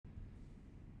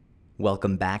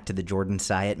Welcome back to the Jordan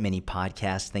Syatt mini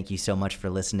podcast. Thank you so much for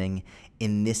listening.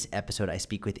 In this episode, I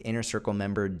speak with Inner Circle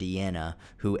member Deanna,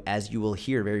 who, as you will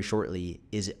hear very shortly,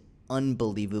 is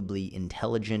unbelievably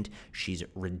intelligent. She's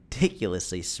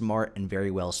ridiculously smart and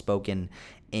very well spoken.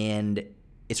 And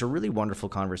it's a really wonderful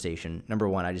conversation. Number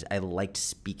one, I liked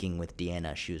speaking with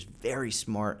Deanna. She was very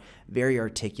smart, very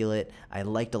articulate. I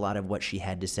liked a lot of what she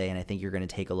had to say, and I think you're going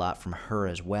to take a lot from her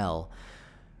as well.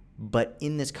 But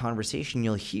in this conversation,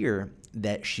 you'll hear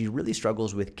that she really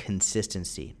struggles with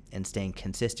consistency and staying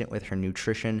consistent with her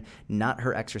nutrition, not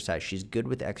her exercise. She's good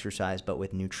with exercise, but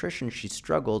with nutrition, she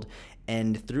struggled.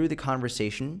 And through the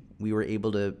conversation, we were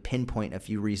able to pinpoint a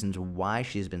few reasons why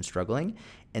she's been struggling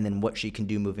and then what she can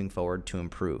do moving forward to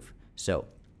improve. So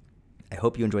I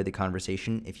hope you enjoyed the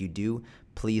conversation. If you do,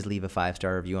 please leave a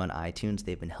 5-star review on iTunes.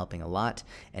 They've been helping a lot.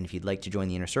 And if you'd like to join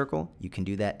the Inner Circle, you can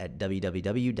do that at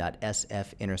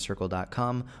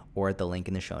www.sfinnercircle.com or at the link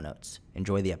in the show notes.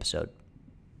 Enjoy the episode.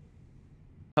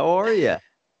 How are you?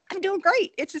 I'm doing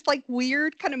great. It's just like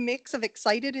weird kind of mix of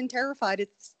excited and terrified.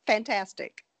 It's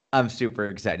fantastic. I'm super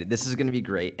excited. This is going to be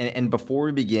great. And before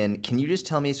we begin, can you just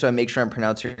tell me so I make sure I'm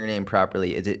pronouncing your name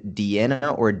properly? Is it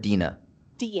Deanna or Dina?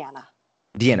 Deanna.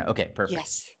 Deanna. Okay, perfect.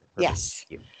 Yes. Perfect. Yes.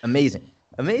 Thank you.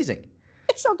 Amazing.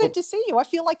 It's so good to see you. I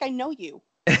feel like I know you.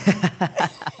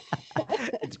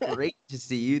 It's great to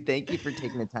see you. Thank you for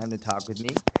taking the time to talk with me.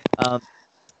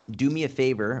 Do me a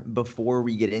favor before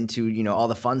we get into, all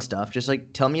the fun stuff. Just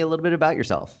tell me a little bit about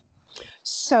yourself.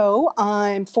 So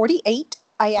I'm 48.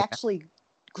 I actually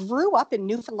grew up in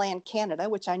Newfoundland, Canada,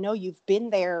 which I know you've been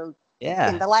there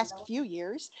in the last few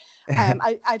years.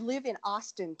 I live in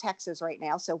Austin, Texas right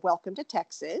now. So welcome to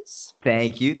Texas.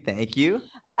 Thank you.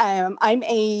 I'm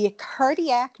a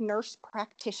cardiac nurse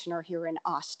practitioner here in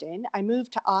Austin. I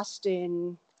moved to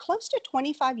Austin close to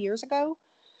 25 years ago.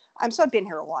 So I've been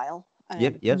here a while.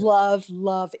 Yep.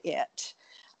 Love it.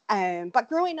 But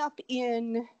growing up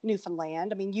in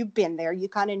Newfoundland, you've been there. You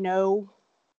kind of know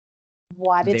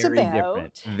what it's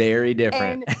about. Very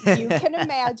different. And you can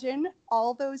imagine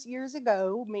all those years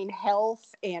ago,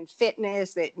 health and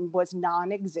fitness, it was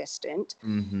non-existent.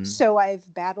 Mm-hmm. So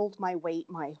I've battled my weight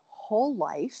my whole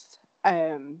life.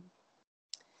 Never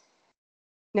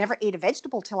ate a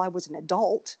vegetable till I was an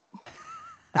adult.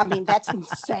 That's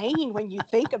insane when you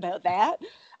think about that.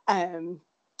 And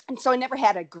so I never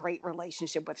had a great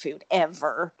relationship with food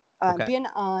ever. Been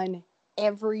on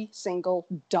every single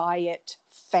diet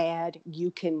fad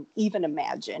you can even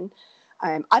imagine.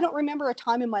 I don't remember a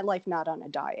time in my life not on a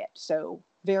diet. So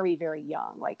very, very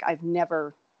young. I've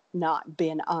never not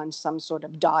been on some sort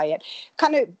of diet.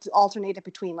 Kind of alternated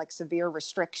between severe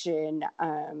restriction,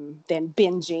 then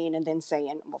binging, and then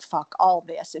saying, well, fuck all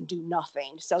this and do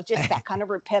nothing. So just that kind of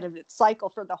repetitive cycle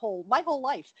for my whole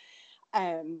life.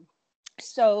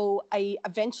 So I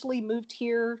eventually moved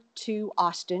here to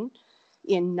Austin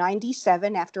in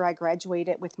 97 after I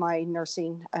graduated with my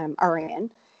nursing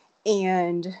RN,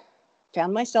 and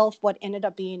found myself what ended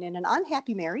up being in an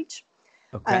unhappy marriage.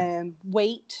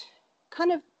 Weight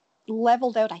kind of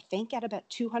leveled out, I think, at about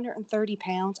 230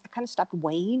 pounds. I kind of stopped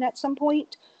weighing at some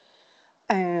point.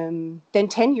 Then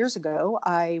 10 years ago,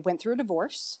 I went through a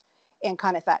divorce and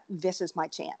kind of thought, this is my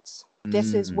chance.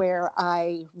 This is where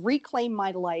I reclaim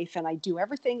my life and I do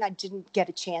everything I didn't get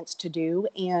a chance to do,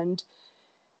 and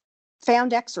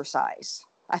found exercise.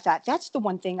 I thought, that's the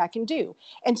one thing I can do.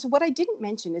 And so what I didn't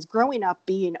mention is growing up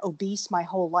being obese my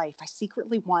whole life, I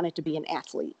secretly wanted to be an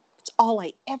athlete. It's all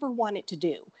I ever wanted to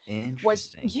do.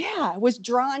 Interesting. Was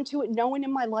drawn to it, knowing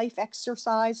in my life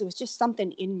exercise. It was just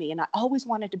something in me. And I always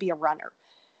wanted to be a runner,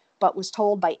 but was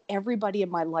told by everybody in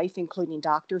my life, including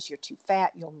doctors, you're too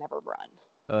fat, you'll never run.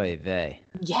 Oy vey.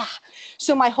 Yeah.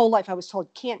 So my whole life I was told,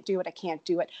 I can't do it.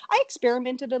 I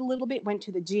experimented a little bit, went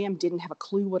to the gym, didn't have a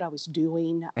clue what I was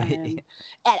doing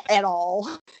at all.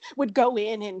 Would go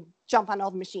in and jump on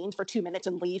all the machines for 2 minutes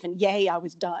and leave, and yay, I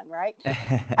was done, right?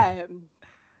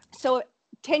 So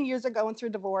 10 years ago and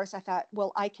through divorce, I thought,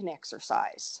 well, I can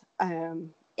exercise.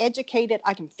 Educated,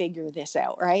 I can figure this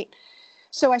out, right?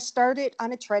 So I started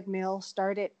on a treadmill,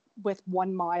 started with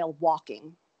 1 mile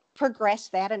walking.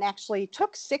 Progressed that, and actually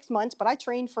took 6 months, but I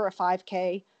trained for a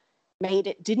 5K, made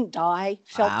it, didn't die,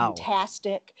 felt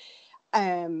fantastic.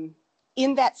 In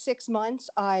that 6 months,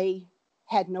 I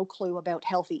had no clue about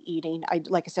healthy eating.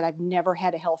 Like I said, I've never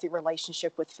had a healthy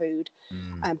relationship with food,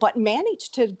 but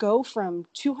managed to go from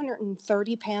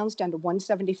 230 pounds down to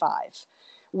 175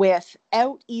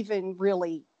 without even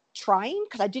really trying,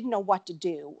 because I didn't know what to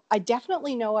do. I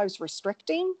definitely know I was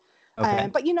restricting.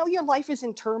 But your life is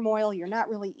in turmoil. You're not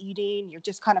really eating. You're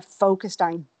just kind of focused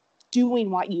on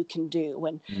doing what you can do.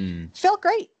 And felt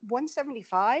great.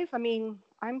 175. I mean,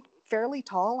 I'm fairly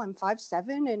tall. I'm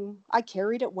 5'7", and I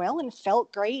carried it well and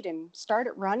felt great and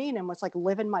started running and was like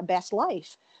living my best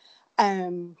life.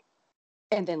 And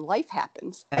then life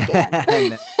happens again. And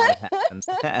then life happens.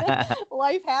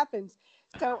 Life happens.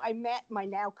 So I met my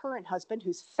now current husband,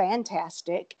 who's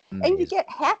fantastic, and you Amazing. get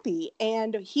happy.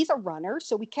 And he's a runner,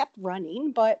 so we kept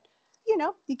running, but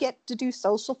you get to do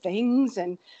social things.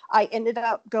 And I ended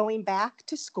up going back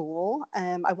to school.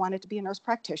 I wanted to be a nurse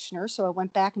practitioner, so I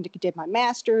went back and did my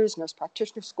master's, nurse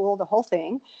practitioner school, the whole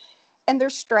thing. And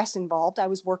there's stress involved. I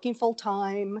was working full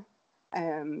time.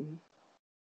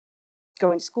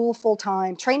 Going to school full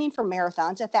time, training for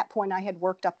marathons. At that point, I had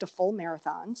worked up to full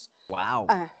marathons.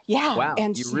 Wow. Yeah. Wow.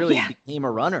 And You really became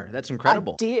a runner. That's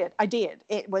incredible. I did.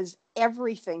 It was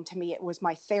everything to me. It was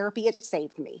my therapy. It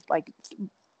saved me. Like,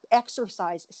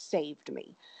 exercise saved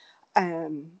me.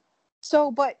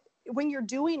 But when you're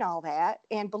doing all that,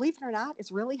 and believe it or not,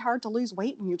 it's really hard to lose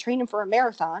weight when you're training for a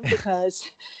marathon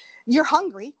because you're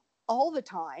hungry all the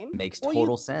time. Makes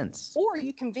total sense. Or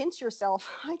you convince yourself,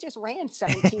 I just ran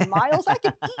 17 miles, I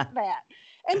can eat that.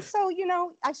 And so,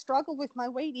 I struggled with my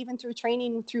weight even through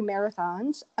training through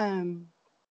marathons.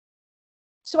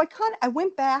 So I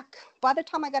went back. By the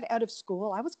time I got out of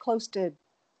school, I was close to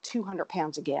 200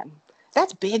 pounds again.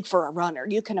 That's big for a runner.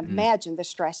 You can imagine the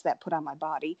stress that put on my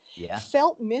body. Yeah.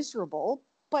 Felt miserable,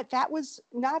 but that was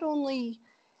not only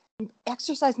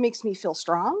exercise makes me feel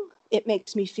strong, it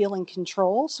makes me feel in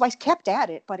control. So I kept at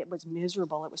it, but it was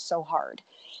miserable. It was so hard.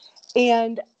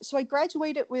 And so I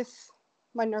graduated with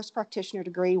my nurse practitioner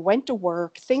degree, went to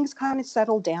work. Things kind of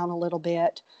settled down a little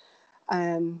bit.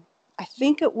 I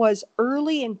think it was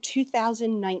early in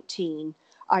 2019.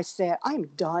 I said, I'm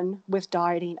done with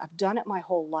dieting. I've done it my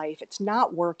whole life. It's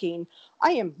not working.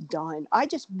 I am done. I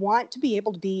just want to be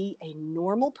able to be a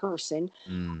normal person.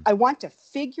 I want to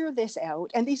figure this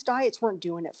out. And these diets weren't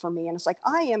doing it for me. And it's like,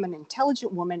 I am an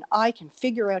intelligent woman. I can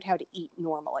figure out how to eat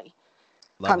normally.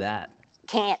 Love that.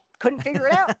 Couldn't figure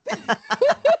it out.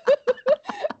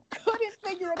 Couldn't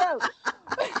figure it out.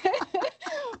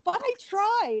 But I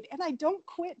tried, and I don't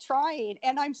quit trying.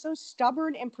 And I'm so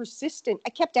stubborn and persistent.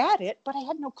 I kept at it, but I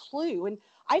had no clue. And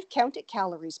I've counted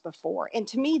calories before. And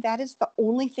to me, that is the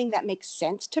only thing that makes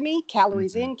sense to me.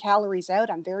 Calories in, calories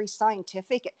out. I'm very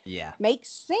scientific. It makes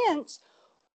sense.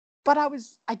 But I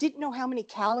didn't know how many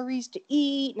calories to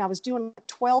eat. And I was doing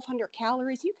 1,200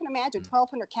 calories. You can imagine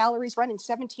 1,200 calories running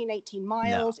 17, 18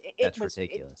 miles. No, that's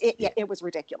ridiculous. It was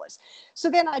ridiculous. So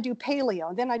then I do paleo,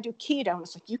 and then I do keto. And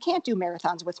it's like, you can't do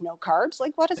marathons with no carbs.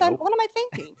 Like, what am I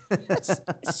thinking? That's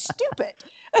stupid.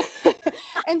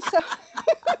 And so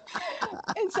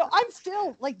I'm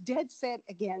still like dead set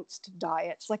against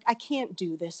diets. Like, I can't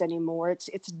do this anymore.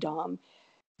 It's dumb.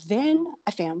 Then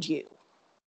I found you.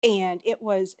 And it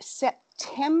was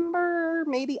September,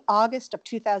 maybe August of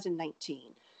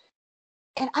 2019.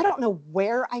 And I don't know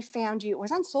where I found you. It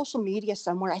was on social media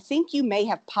somewhere. I think you may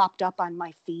have popped up on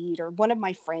my feed, or one of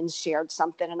my friends shared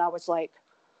something. And I was like,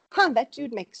 that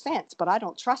dude makes sense, but I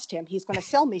don't trust him. He's going to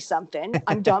sell me something.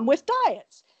 I'm done with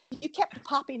diets. You kept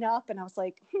popping up, and I was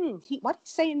like, what he's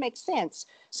saying makes sense.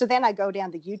 So then I go down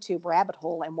the YouTube rabbit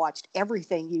hole and watched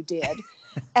everything you did.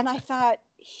 And I thought,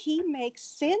 he makes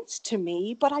sense to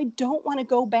me, but I don't want to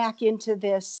go back into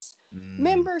this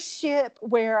membership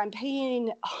where I'm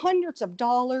paying hundreds of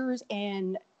dollars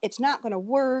and it's not going to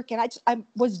work. And I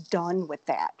was done with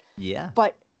that. Yeah.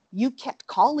 But you kept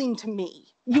calling to me.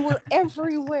 You were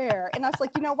everywhere. And I was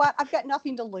like, you know what? I've got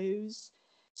nothing to lose.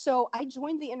 So I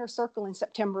joined the Inner Circle in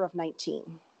September of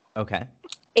 19. Okay.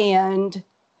 And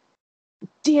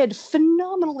did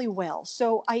phenomenally well.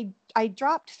 So I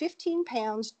dropped 15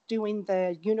 pounds doing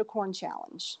the unicorn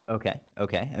challenge. Okay.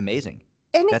 Amazing.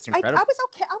 And that's incredible. I was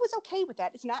okay. I was okay with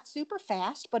that. It's not super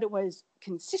fast, but it was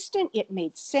consistent. It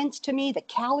made sense to me. The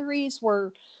calories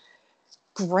were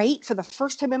great. For the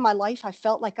first time in my life, I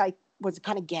felt like I was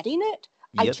kind of getting it.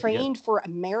 I trained for a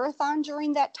marathon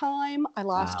during that time. I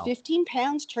lost 15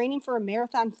 pounds training for a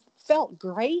marathon. Felt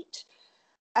great.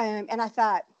 And I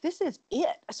thought, this is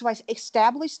it. So I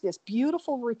established this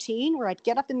beautiful routine where I'd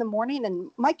get up in the morning, and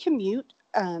my commute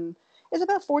is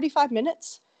about 45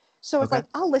 minutes. So it's like,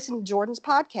 I'll listen to Jordan's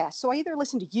podcast. So I either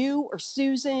listen to you or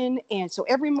Susan. And so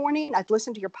every morning I'd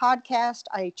listen to your podcast.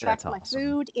 I tracked my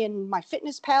food in my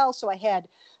Fitness Pal. So I had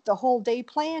the whole day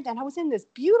planned, and I was in this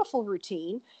beautiful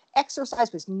routine.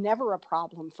 Exercise was never a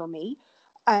problem for me.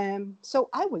 So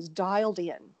I was dialed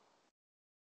in.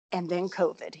 And then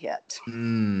COVID hit.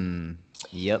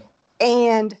 Yep.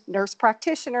 And nurse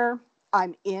practitioner,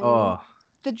 I'm in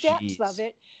the depths of Jeez.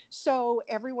 it. So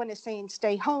everyone is saying,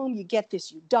 stay home, you get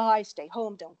this, you die, stay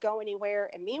home, don't go anywhere.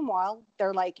 And meanwhile,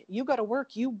 they're like, you go to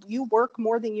work, you work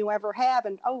more than you ever have.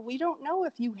 And oh, we don't know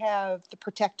if you have the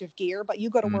protective gear, but you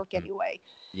go to work Mhm. anyway.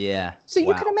 Yeah. So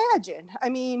you can Wow. imagine. I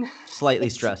mean, Slightly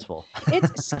it's stressful.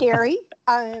 it's scary.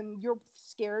 You're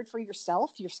scared for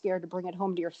yourself. You're scared to bring it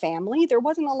home to your family. There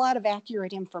wasn't a lot of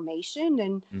accurate information,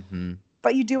 and Hmm.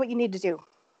 but you do what you need to do.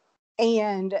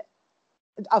 And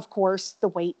of course,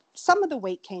 some of the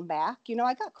weight came back.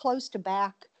 I got close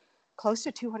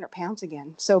to 200 pounds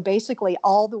again. So basically,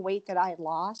 all the weight that I had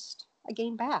lost, I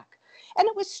gained back. And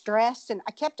it was stress, and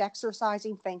I kept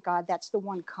exercising. Thank God, that's the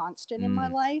one constant in my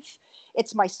Mm. life.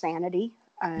 It's my sanity.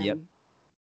 Yep.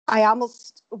 I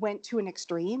almost went to an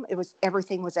extreme.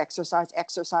 Everything was exercise,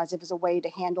 exercise. It was a way to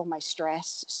handle my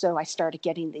stress. So I started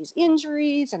getting these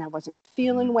injuries, and I wasn't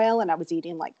feeling Mhm. well, and I was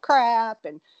eating like crap,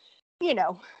 and you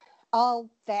know, all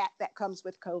that comes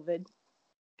with COVID.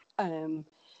 Um,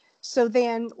 so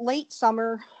then late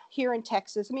summer here in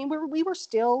Texas, I mean, we were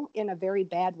still in a very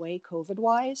bad way COVID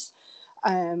wise.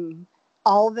 Um,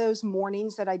 all those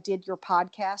mornings that I did your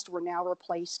podcast were now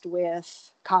replaced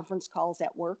with conference calls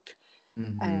at work.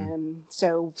 Mhm.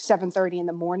 So 7:30 in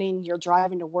the morning, you're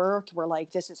driving to work. We're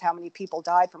like, this is how many people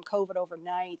died from COVID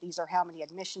overnight. These are how many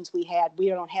admissions we had. We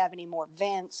don't have any more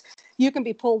vents. You can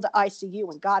be pulled to ICU,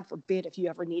 and God forbid if you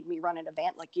ever need me run an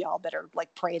event, like y'all better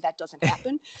like pray that doesn't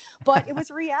happen. But it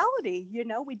was reality.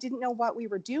 We didn't know what we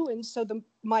were doing. So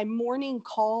my morning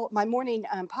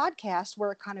podcast,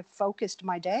 where it kind of focused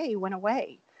my day, went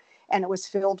away, and it was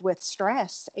filled with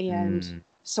stress. And Mm.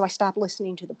 so I stopped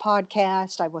listening to the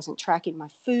podcast. I wasn't tracking my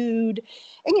food.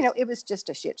 And, it was just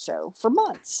a shit show for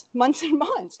months, months and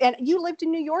months. And you lived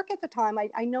in New York at the time.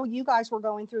 I know you guys were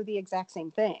going through the exact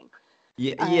same thing.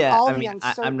 Yeah, yeah. All I the mean,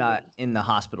 I'm not uncertainty. in the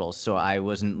hospital, so I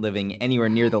wasn't living anywhere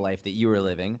near the life that you were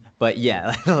living. But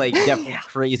yeah, like definitely Yeah.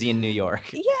 crazy in New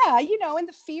York. Yeah, and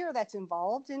the fear that's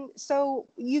involved. And so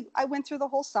I went through the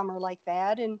whole summer like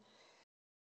that. And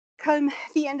come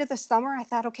the end of the summer, I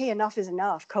thought, okay, enough is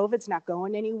enough. COVID's not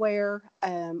going anywhere.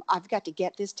 I've got to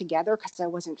get this together because I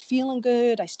wasn't feeling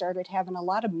good. I started having a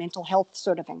lot of mental health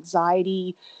sort of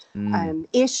anxiety Mm.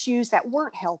 issues that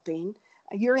weren't helping.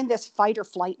 You're in this fight or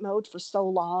flight mode for so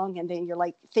long, and then you're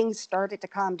like, things started to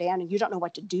calm down, and you don't know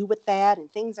what to do with that,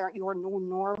 and things aren't your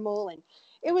normal. And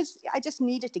I just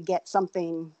needed to get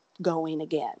something going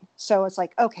again. So it's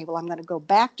like, okay, well, I'm going to go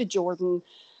back to Jordan.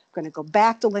 I'm going to go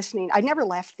back to listening. I never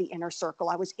left the inner circle.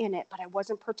 I was in it, but I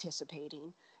wasn't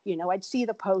participating. I'd see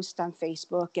the post on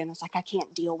Facebook, and it's like, I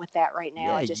can't deal with that right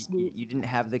now. Yeah, you didn't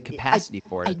have the I, capacity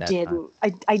for it I at that time.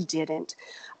 didn't. I didn't.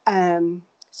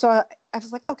 So I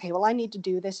was like, okay, well, I need to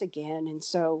do this again. And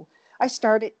so I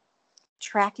started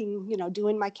tracking,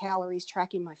 doing my calories,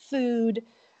 tracking my food.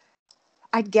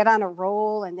 I'd get on a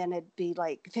roll, and then it'd be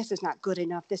like, this is not good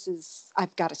enough.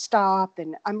 I've got to stop.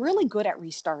 And I'm really good at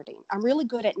restarting. I'm really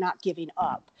good at not giving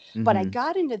up. But I Mm-hmm.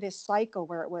 got into this cycle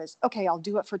where it was, okay, I'll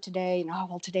do it for today. And oh,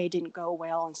 well, today didn't go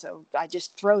well. And so I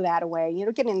just throw that away,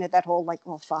 get into that whole like,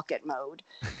 well, fuck it mode.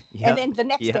 And Yep. then the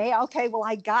next Yep. day, okay, well,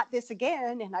 I got this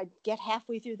again. And I'd get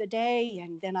halfway through the day,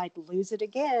 and then I'd lose it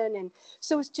again. And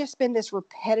so it's just been this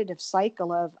repetitive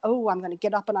cycle of, oh, I'm going to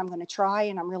get up and I'm going to try.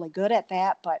 And I'm really good at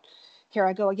that. But here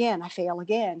I go again, I fail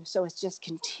again. So it's just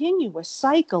continuous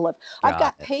cycle of, I've Got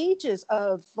got it. pages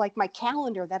of like my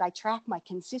calendar that I track my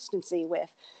consistency with,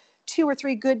 2 or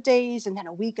 3 good days and then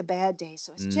a week of bad days.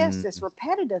 So it's just this Mm.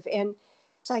 repetitive. And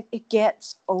it's like it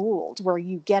gets old where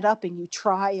you get up and you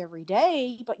try every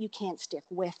day, but you can't stick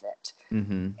with it.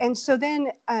 Mm-hmm. And so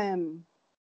then,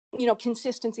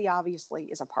 consistency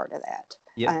obviously is a part of that,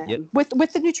 Yep. Yep.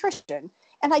 with the nutrition.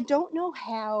 And I don't know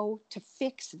how to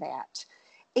fix that.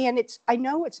 And I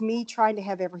know it's me trying to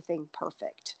have everything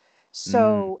perfect. Mm.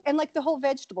 So, and like the whole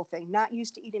vegetable thing, not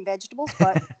used to eating vegetables,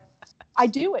 but I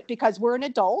do it because we're an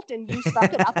adult and you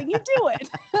suck it up and you do it.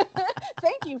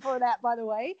 Thank you for that, by the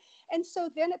way. And so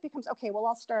then it becomes, okay, well,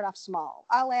 I'll start off small.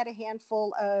 I'll add a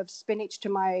handful of spinach to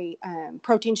my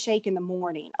protein shake in the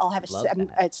morning. I'll have Love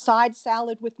that. a side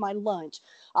salad with my lunch.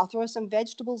 I'll throw some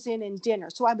vegetables in dinner.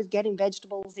 So I was getting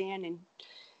vegetables in, and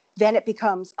then it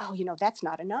becomes, oh, that's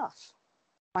not enough.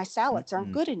 My salads aren't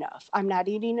Mm-hmm. good enough. I'm not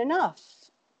eating enough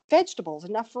vegetables,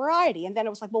 enough variety. And then it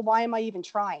was like, well, why am I even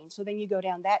trying? So then you go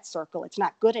down that circle. It's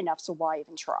not good enough. So why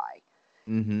even try?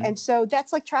 Mm-hmm. And so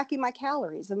that's like tracking my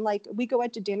calories. And like we go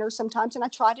out to dinner sometimes, and I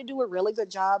try to do a really good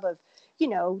job of, you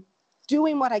know,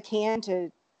 doing what I can to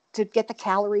get the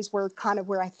calories where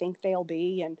I think they'll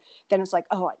be. And then it's like,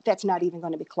 oh, that's not even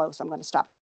going to be close. I'm going to stop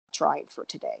trying for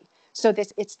today. So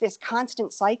it's this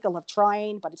constant cycle of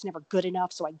trying, but it's never good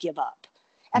enough. So I give up.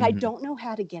 And I don't know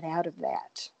how to get out of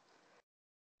that.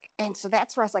 And so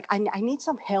that's where I was like, I need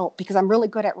some help because I'm really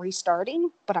good at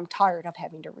restarting, but I'm tired of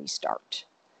having to restart.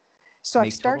 So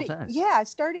Makes total sense. I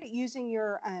started using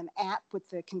your app with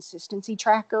the consistency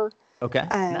tracker. Okay,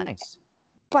 Um, nice.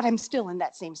 but I'm still in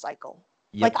that same cycle.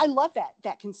 Yep. Like I love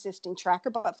that consistent tracker,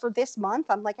 but for this month,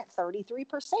 I'm like at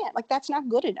 33%. Like that's not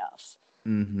good enough.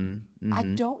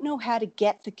 I don't know how to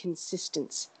get the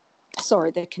consistency.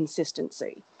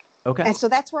 Okay. And so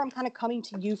that's where I'm kind of coming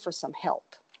to you for some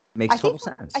help. Makes total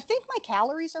sense. I think my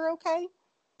calories are okay.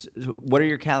 So what are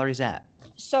your calories at?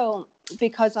 So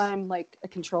because I'm like a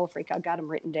control freak, I've got them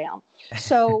written down.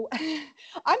 So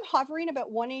I'm hovering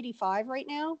about 185 right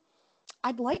now.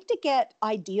 I'd like to get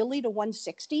ideally to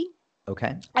 160.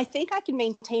 Okay. I think I can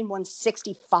maintain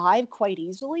 165 quite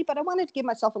easily, but I wanted to give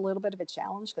myself a little bit of a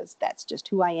challenge because that's just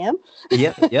who I am.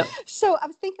 Yep. So I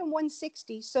was thinking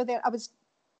 160 so that I was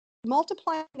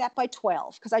multiplying that by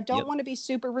 12 because I don't want to be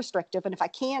super restrictive. And if I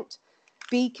can't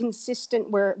be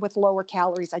consistent with lower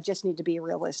calories, I just need to be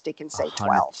realistic and say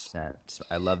 12. 100%.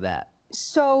 I love that.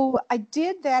 So I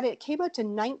did that. It came out to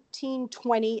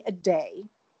 1920 a day.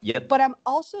 Yep. But I'm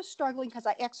also struggling because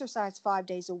I exercise 5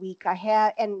 days a week.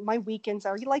 And my weekends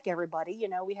are like everybody,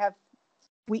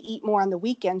 we eat more on the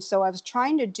weekends. So I was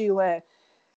trying to do a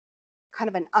kind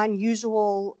of an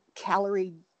unusual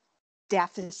calorie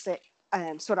deficit,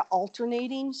 sort of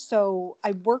alternating. So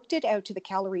I worked it out to the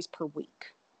calories per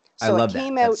week. I So it love that.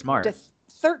 came That's out smart. to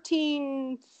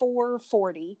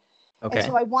 13,440. Okay. And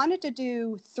so I wanted to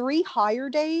do 3 higher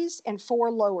days and 4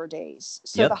 lower days.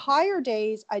 So Yep. the higher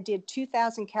days, I did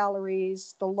 2,000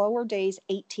 calories. The lower days,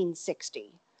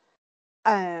 1,860.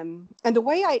 And the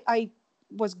way I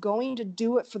was going to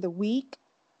do it for the week,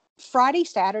 Friday,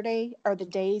 Saturday are the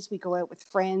days we go out with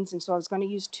friends. And so I was going to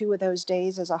use 2 of those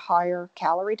days as a higher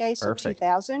calorie day, so Perfect.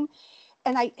 2,000.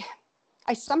 And I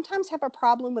sometimes have a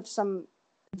problem with some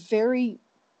very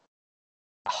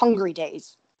hungry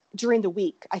days during the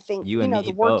week. I think, You and me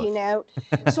the both. working out.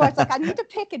 So I was like, I need to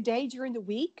pick a day during the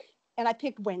week. And I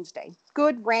picked Wednesday.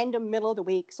 Good random middle of the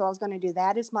week. So I was going to do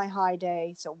that as my high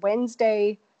day. So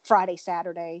Wednesday, Friday,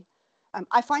 Saturday.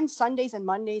 I find Sundays and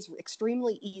Mondays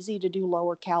extremely easy to do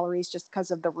lower calories just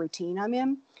because of the routine I'm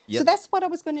in. Yep. So that's what I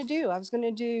was going to do. I was going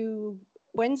to do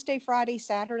Wednesday, Friday,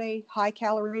 Saturday, high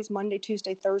calories, Monday,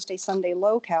 Tuesday, Thursday, Sunday,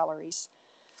 low calories.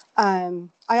 I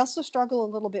also struggle a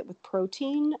little bit with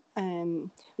protein.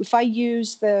 If I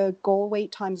use the goal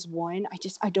weight times 1,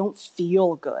 I don't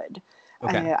feel good.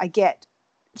 Okay. I get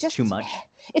just too much.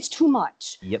 It's too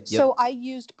much. Yep. So I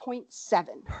used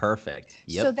 0.7. Perfect.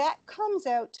 Yep. So that comes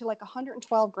out to like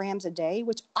 112 grams a day,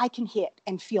 which I can hit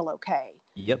and feel okay.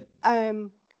 Yep.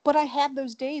 But I have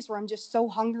those days where I'm just so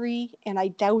hungry, and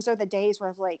those are the days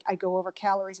where I go over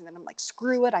calories, and then I'm like,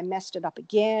 screw it, I messed it up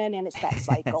again, and it's that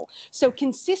cycle. So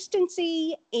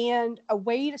consistency and a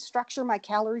way to structure my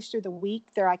calories through the week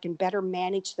there, I can better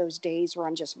manage those days where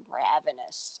I'm just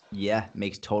ravenous. Yeah,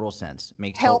 makes total sense.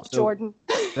 Help, Jordan.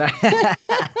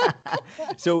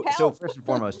 So first and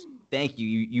foremost, thank you.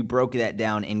 You broke that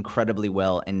down incredibly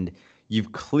well, and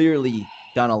you've clearly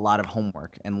done a lot of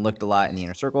homework and looked a lot in the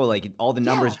inner circle. Like all the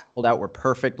numbers you pulled out were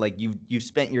perfect. Like you've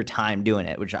spent your time doing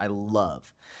it, which I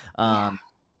love.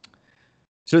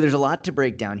 So there's a lot to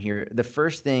break down here. The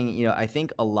first thing, I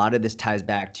think a lot of this ties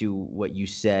back to what you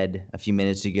said a few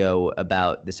minutes ago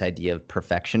about this idea of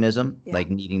perfectionism, like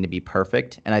needing to be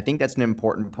perfect. And I think that's an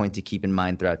important point to keep in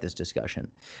mind throughout this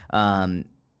discussion.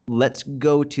 Let's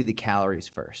go to the calories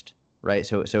first, right?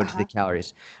 So to the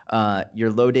calories.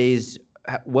 Your low days,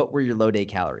 what were your low day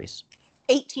calories?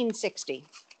 1,860.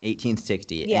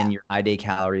 1,860. Yeah. And your high day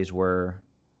calories were?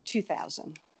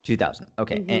 2,000. 2,000.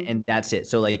 Okay. And that's it.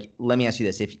 So let me ask you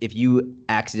this. If you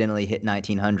accidentally hit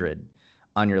 1,900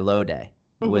 on your low day,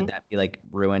 would that be like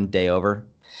ruined, day over?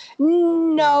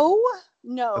 No.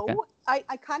 Okay.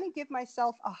 I kind of give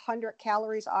myself 100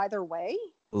 calories either way.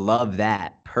 Love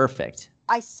that. Perfect.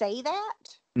 I say that.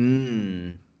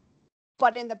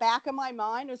 But in the back of my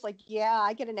mind, it was like, yeah,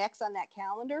 I get an X on that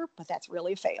calendar, but that's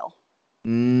really a fail.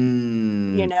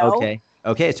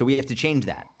 Okay. So we have to change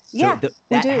that. Yeah, so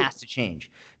that has to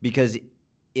change, because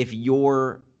if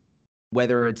you're,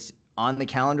 whether it's on the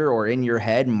calendar or in your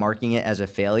head, marking it as a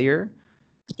failure,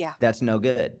 that's no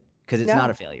good, because it's not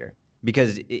a failure.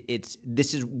 Because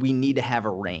we need to have a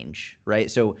range, right?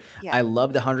 So I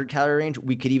love the 100-calorie range.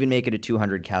 We could even make it a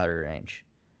 200-calorie range,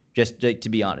 just to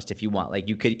be honest. If you want,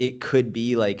 it could be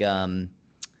you said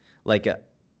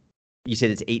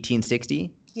it's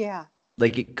 1,860. Yeah.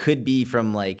 Like it could be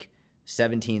from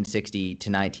 1,760 to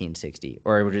 1,960,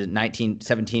 or which is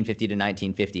 1,750 to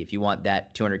 1,950. If you want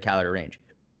that 200-calorie range.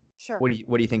 Sure. What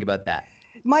do you think about that?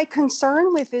 My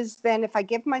concern with is then if I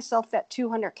give myself that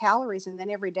 200 calories and then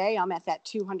every day I'm at that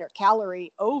 200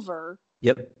 calorie over,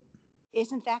 Yep.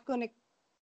 isn't that going to,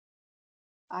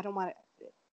 I don't want to,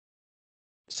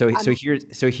 So I'm,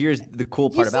 here's the cool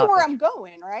you part see about where this. I'm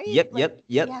going, right? Yep, Like, yep,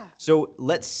 yep. yeah, So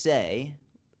let's say,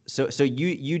 so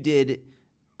you did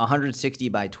 160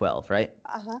 by 12, right?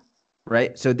 uh-huh,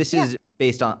 Right. So this yeah. is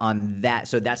based on that.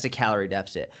 So that's a calorie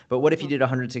deficit. But what if you Mm-hmm. did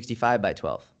 165 by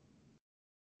 12?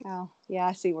 Oh, yeah,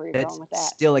 I see where you're That's going with that.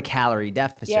 still a calorie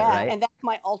deficit, Yeah, right? and that's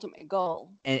my ultimate goal.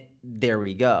 And there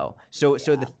we go. So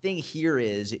the Yeah, thing here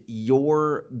is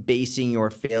you're basing your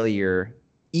failure,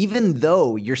 even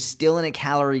though you're still in a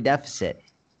calorie deficit,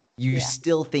 you yeah,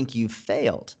 still think you've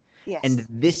failed. And yes,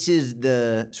 this is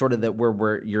the sort of the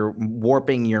where you're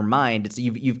warping your mind. It's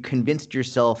you've convinced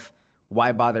yourself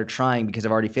why bother trying because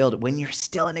I've already failed when you're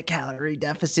still in a calorie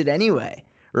deficit anyway,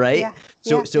 right? yeah,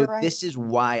 So yeah, so you're right. this is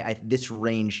why this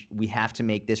range we have to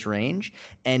make this range.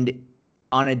 And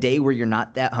on a day where you're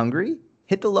not that hungry,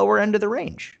 hit the lower end of the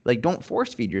range. Like don't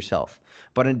force feed yourself.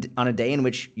 But on a day in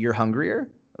which you're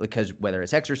hungrier, because whether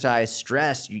it's exercise,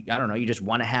 stress, I don't know, you just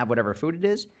want to have whatever food it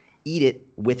is, eat it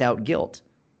without guilt.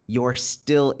 You're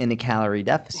still in a calorie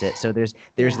deficit. So there's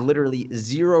Yeah, literally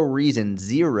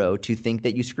zero, to think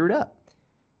that you screwed up.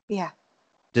 yeah,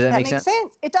 Does that that make makes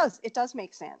sense? sense. It does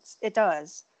make sense. It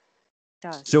does,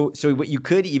 does. So what you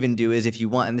could even do is if you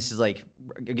want, and this is like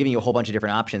giving you a whole bunch of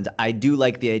different options. I do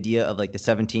like the idea of like the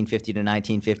 1750 to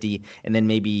 1950, and then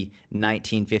maybe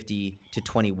 1950 to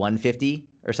 2150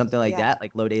 or something like Yeah. that,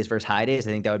 like low days versus high days.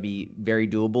 I think that would be very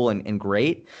doable and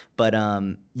great. But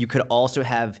you could also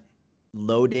have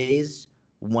low days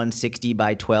 160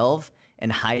 by 12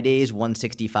 and high days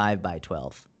 165 by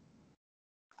 12.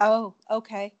 Oh,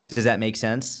 okay. Does that make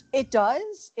sense? It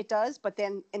does. It does. But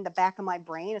then in the back of my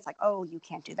brain, it's like, oh, you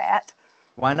can't do that.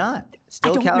 Why not? I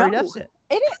Still a don't calorie know. deficit.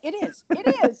 It is. It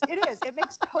is. It is. It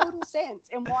makes total sense.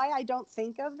 And why I don't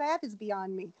think of that is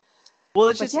beyond me. Well,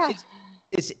 it's But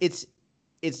just yeah,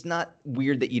 it's not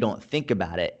weird that you don't think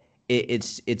about it.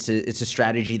 It's a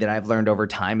strategy that I've learned over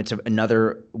time. It's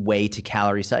another way to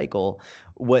calorie cycle.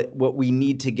 What we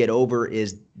need to get over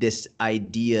is this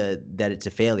idea that it's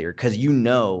a failure, because you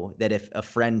know that if a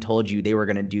friend told you they were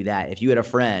going to do that, if you had a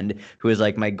friend who was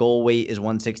like, my goal weight is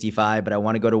 165, but I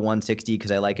want to go to 160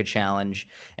 because I like a challenge,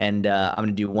 and I'm going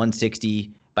to do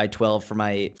 160 by 12 for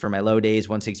my low days,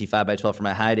 165 by 12 for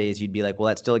my high days, you'd be like, well,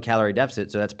 that's still a calorie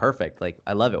deficit, so that's perfect. Like,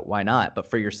 I love it. Why not? But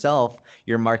for yourself,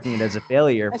 you're marking it as a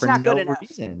failure it's for not good no enough.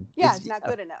 reason. Yeah, it's not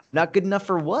good enough. Not good enough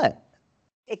for what?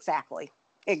 Exactly.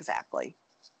 Exactly.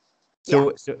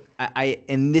 Yeah. So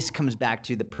and this comes back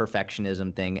to the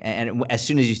perfectionism thing. And as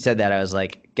soon as you said that, I was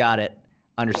like, got it,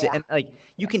 understand. Yeah. And like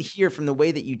you Yeah. can hear from the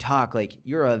way that you talk, like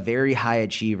you're a very high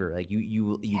achiever. Like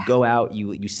you Yeah. go out,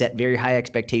 you set very high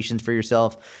expectations for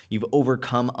yourself. You've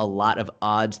overcome a lot of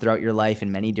odds throughout your life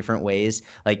in many different ways.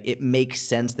 Like it makes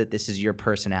sense that this is your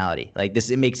personality. Like this,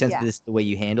 it makes sense that Yeah. this is the way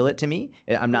you handle it to me.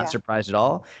 I'm not Yeah. surprised at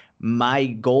all. My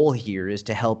goal here is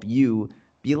to help you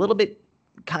be a little bit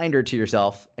kinder to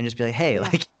yourself and just be like, hey, Yeah.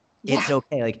 like it's Yeah.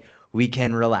 okay. Like we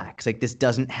can relax. Like this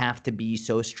doesn't have to be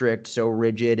so strict, so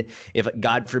rigid. If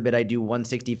God forbid I do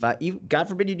 165, God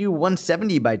forbid you do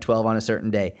 170 by 12 on a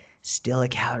certain day, still a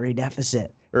calorie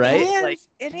deficit, It right? Like, is.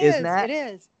 It isn't is. It that?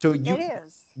 is. So It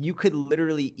is. you could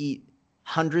literally eat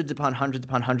hundreds upon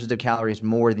hundreds of calories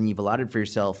more than you've allotted for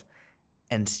yourself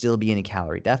and still be in a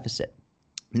calorie deficit.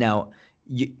 Now,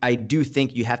 I do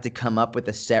think you have to come up with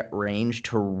a set range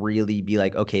to really be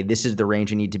like, okay, this is the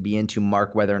range I need to be in to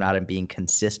mark whether or not I'm being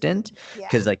consistent. Yeah.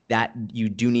 Because like that, you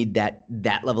do need that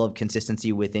level of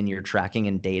consistency within your tracking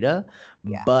and data.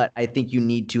 Yeah. But I think you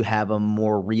need to have a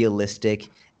more realistic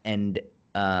and,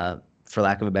 for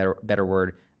lack of a better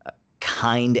word,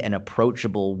 kind and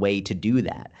approachable way to do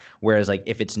that. Whereas like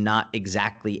if it's not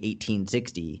exactly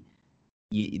 1860,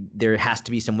 there has to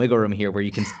be some wiggle room here where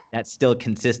you can that's still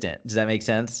consistent. Does that make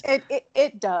sense?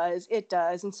 It does. It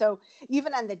does. And so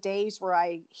even on the days where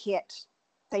I hit,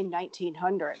 say,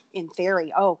 1900 in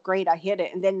theory, oh, great, I hit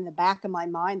it. And then in the back of my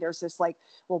mind, there's this like,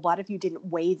 well, what if you didn't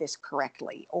weigh this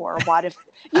correctly? Or what if,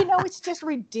 it's just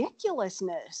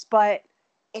ridiculousness. But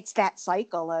it's that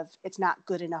cycle of it's not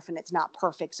good enough and it's not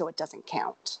perfect, so it doesn't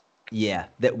count. Yeah,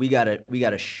 that we gotta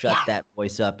shut Yeah. that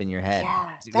voice up in your head.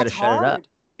 Yeah. You gotta That's shut it up. hard.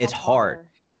 It's That's hard. hard.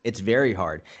 It's very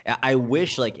hard. I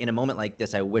wish, like in a moment like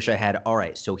this, I wish I had. All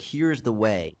right, so here's the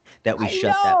way that we I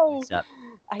shut that know. voice up.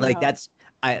 I Like know. that's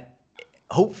I.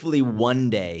 Hopefully one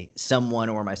day someone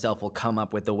or myself will come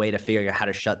up with a way to figure out how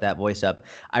to shut that voice up.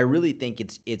 I really think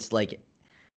it's like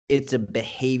it's a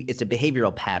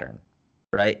behavioral pattern,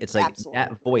 right? It's like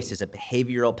that Absolutely. voice is a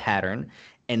behavioral pattern,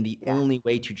 And the Yeah. only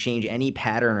way to change any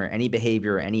pattern or any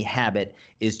behavior or any habit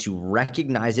is to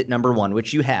recognize it, number one,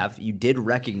 which you have. You did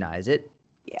recognize it.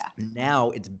 Yeah. Now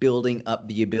it's building up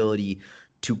the ability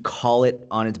to call it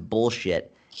on its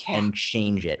bullshit Yeah. and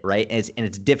change it, right? And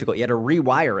it's difficult. You have to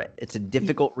rewire it. It's a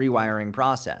difficult rewiring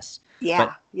process, but Yeah.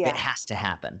 it Yeah. has to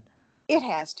happen. It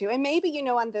has to. And maybe,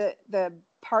 on the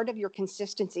part of your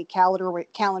consistency calendar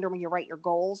when you write your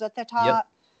goals at the Yep. top,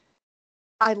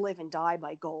 I live and die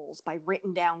by goals, by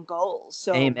written down goals.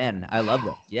 So, Amen. I love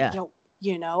this. Yeah.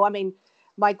 I mean,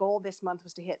 my goal this month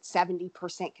was to hit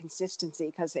 70% consistency,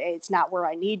 because it's not where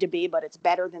I need to be, but it's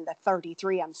better than the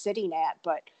 33 I'm sitting at.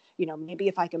 But, maybe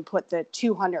if I can put the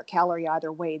 200 calorie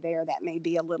either way there, that may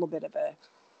be a little bit of a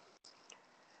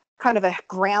kind of a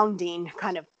grounding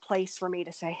kind of place for me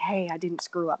to say, hey, I didn't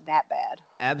screw up that bad.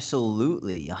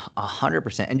 Absolutely,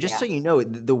 100%. And just so Yeah. you know,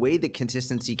 the way the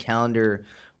consistency calendar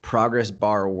progress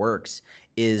bar works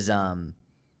is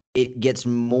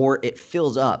it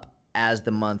fills up as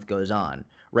the month goes on,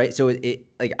 right? So it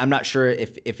like, I'm not sure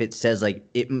if it says like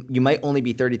you might only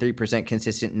be 33%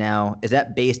 consistent now. Is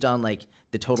that based on like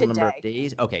the total number of Today.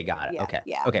 days? Okay, got it. Yeah. Okay.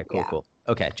 Yeah. Okay, cool, Yeah. cool.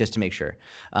 Okay, just to make sure.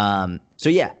 So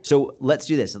yeah, so let's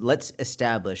do this. Let's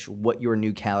establish what your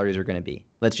new calories are going to be.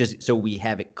 Let's just, so we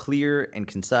have it clear and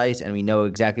concise and we know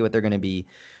exactly what they're going to be.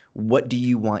 What do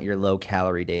you want your low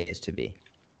calorie days to be?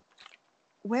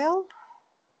 Well,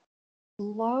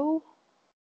 low.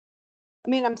 I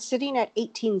mean, I'm sitting at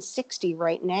 1860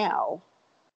 right now,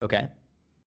 Okay.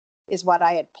 is what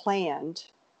I had planned.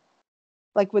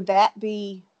 Like, would that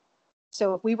be,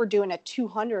 so if we were doing a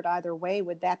 200 either way,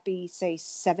 would that be, say,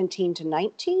 17 to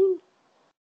 19?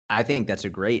 I think that's a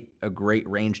great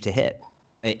range to hit.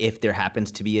 If there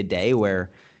happens to be a day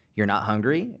where you're not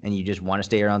hungry and you just want to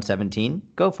stay around 17,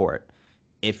 go for it.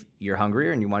 If you're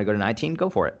hungrier and you want to go to 19,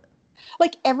 go for it.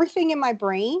 Like, everything in my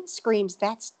brain screams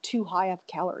that's too high of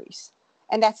calories.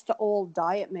 And that's the old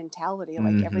diet mentality,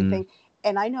 like Mm-hmm. everything.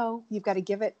 And I know you've got to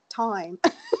give it time.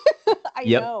 I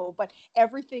Yep. know, but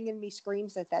everything in me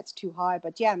screams that that's too high.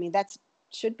 But yeah, I mean, that's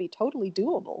should be totally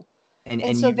doable. And And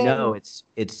and so you know then,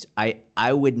 it's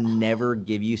I would never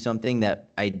give you something that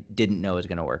I didn't know was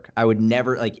gonna work. I would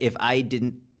never, like, if I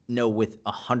didn't know with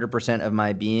 100% of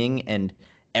my being and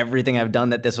everything I've done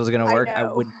that this was gonna I work, I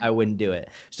know. wouldn't I wouldn't do it.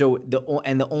 So the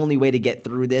only way to get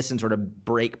through this and sort of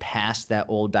break past that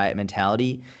old diet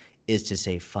mentality is to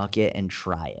say fuck it and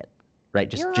try it.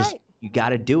 Right? You're Just right. you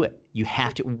gotta do it. You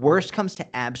have to. Worst comes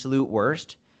to absolute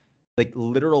worst, like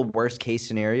literal worst case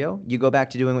scenario, you go back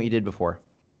to doing what you did before.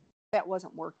 That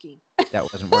wasn't working.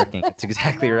 That wasn't working. That's I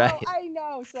exactly know, right. I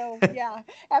know. So yeah,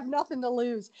 have nothing to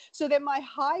lose. So then my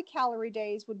high calorie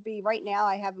days would be, right now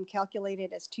I have them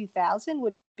calculated as 2000,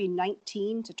 would be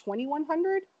 19 to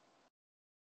 2100.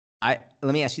 Let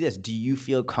me ask you this. Do you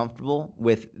feel comfortable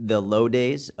with the low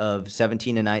days of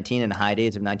 17 to 19 and high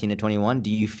days of 19 to 21? Do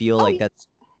you feel Oh, like that's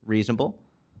reasonable?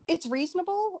 it's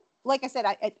reasonable. Like I said,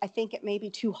 I think it may be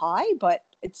too high, but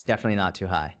it's Definitely not too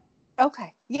high.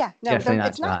 okay. Yeah, no, Definitely not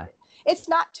it's too not. high. It's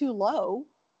not too low.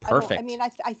 I don't. I Perfect. mean,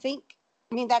 I think.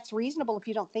 I mean, that's reasonable if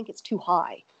you don't think it's too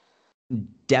high.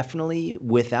 Definitely,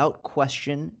 without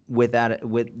question, with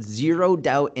zero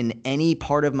doubt in any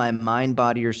part of my mind,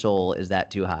 body, or soul, is that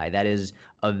too high. That is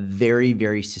a very,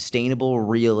 very sustainable,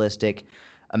 realistic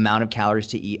amount of calories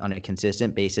to eat on a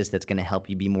consistent basis that's going to help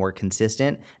you be more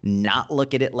consistent, not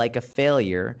look at it like a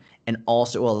failure, and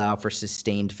also allow for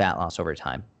sustained fat loss over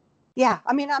time. Yeah,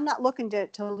 I mean, I'm not looking to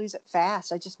lose it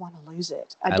fast. I just want to lose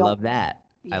it. I I don't. love that.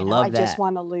 I I love just that.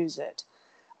 want to lose it.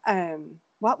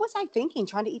 What was I thinking?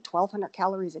 Trying to eat 1,200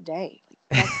 calories a day?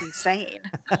 Like, that's insane.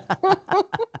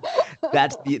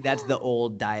 That's the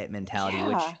old diet mentality, Yeah,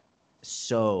 which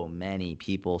so many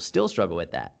people still struggle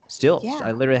with that. Still, I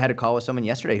yeah. literally had a call with someone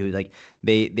yesterday who, like,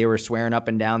 they were swearing up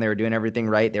and down, they were doing everything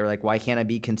right. They were like, "Why can't I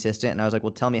be consistent?" And I was like,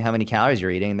 "Well, tell me how many calories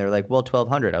you're eating." And they're like, "Well,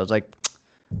 1,200." I was like,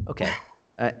 "Okay."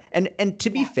 And Yeah, to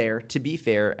be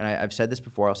fair, and I've said this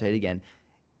before, I'll say it again.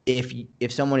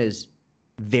 If someone is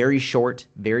very short,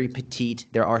 very petite,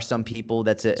 there are some people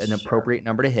that's an sure. appropriate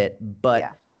number to hit, but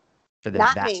Yeah, for the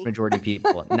not vast me. majority of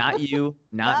people. Not you,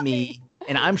 not Not me. me.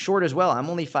 And I'm short as well.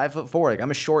 I'm only 5'4". Like, I'm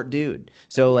a short dude.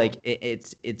 So Yeah, like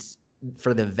it's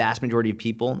for the vast majority of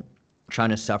people, trying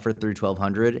to suffer through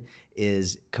 1,200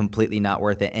 is completely not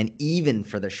worth it. And even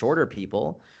for the shorter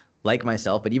people, like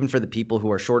myself, but even for the people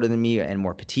who are shorter than me and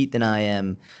more petite than I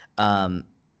am, um,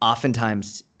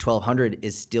 oftentimes 1,200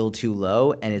 is still too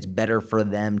low, and it's better for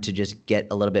them to just get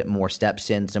a little bit more steps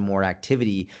in, some more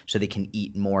activity, so they can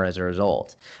eat more as a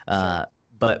result. sure. Uh,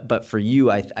 but for you,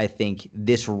 I think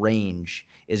this range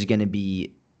is going to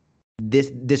be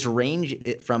this range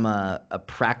from a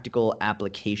practical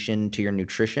application to your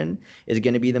nutrition is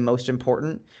going to be the most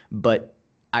important. But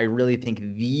I really think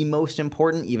the most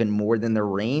important, even more than the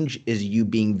range, is you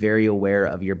being very aware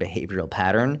of your behavioral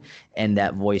pattern and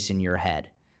that voice in your head.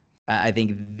 I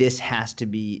think this has to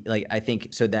be like, I think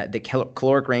so that the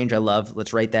caloric range I love,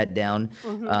 let's write that down,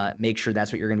 make sure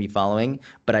that's what you're going to be following.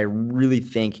 But I really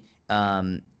think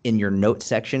in your note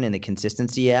section in the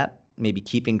consistency app, maybe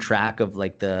keeping track of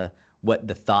like what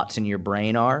the thoughts in your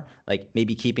brain are, like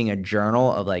maybe keeping a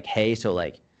journal of like, hey, so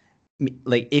like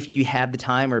if you have the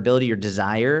time or ability or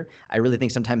desire, I really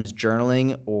think sometimes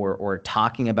journaling or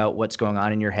talking about what's going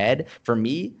on in your head, for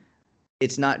me,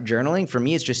 it's not journaling. For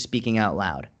me, it's just speaking out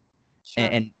loud. Sure.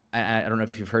 And I don't know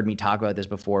if you've heard me talk about this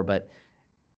before, but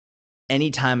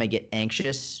anytime I get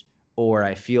anxious or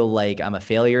I feel like I'm a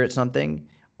failure at something,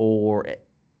 or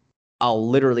I'll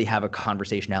literally have a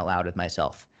conversation out loud with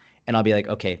myself, and I'll be like,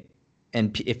 okay.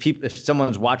 And if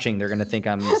someone's watching, they're gonna think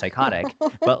I'm psychotic.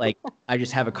 But like, I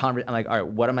just have a conversation. I'm like, all right,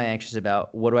 what am I anxious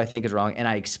about? What do I think is wrong? And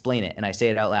I explain it and I say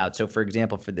it out loud. So for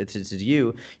example, for this is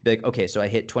you, be like, okay, so I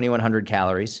hit 2,100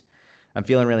 calories. I'm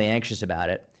feeling really anxious about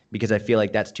it because I feel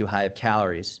like that's too high of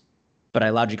calories. But I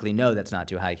logically know that's not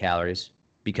too high calories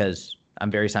because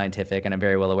I'm very scientific and I'm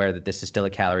very well aware that this is still a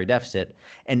calorie deficit.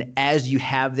 And as you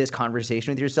have this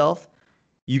conversation with yourself,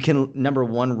 you can, number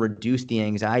one, reduce the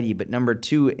anxiety, but number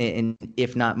two, and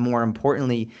if not more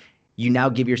importantly, you now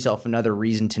give yourself another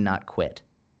reason to not quit.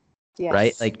 Right?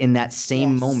 Yes. Like in that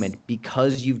same Yes. moment,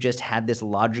 because you've just had this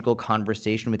logical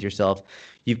conversation with yourself,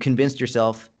 you've convinced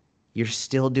yourself you're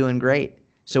still doing great.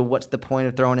 So what's the point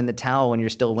of throwing in the towel when you're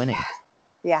still winning?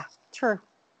 Yeah. True.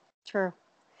 True.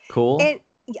 Cool. It,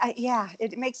 yeah,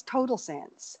 it makes total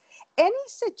sense. Any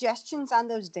suggestions on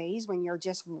those days when you're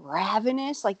just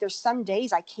ravenous? Like there's some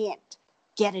days I can't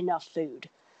get enough food.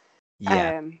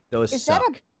 Yeah, Um, those is that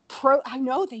a suck. I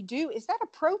know they do. Is that a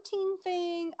protein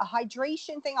thing, a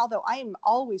hydration thing? Although I am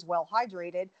always well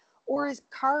hydrated, or is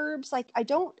carbs like I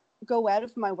don't go out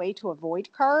of my way to avoid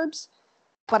carbs,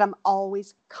 but I'm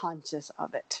always conscious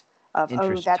of it. Of oh,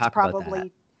 Interesting. that's Talk about that.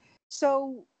 probably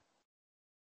so.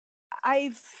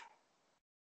 I've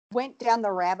went down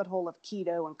the rabbit hole of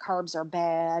keto and carbs are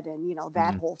bad and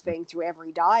that Mhm. whole thing through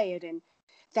every diet, and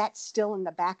that's still in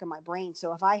the back of my brain.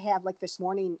 So if I have, like this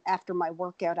morning after my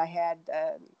workout, I had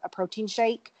a protein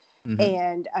shake, Mhm.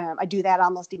 and I do that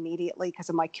almost immediately because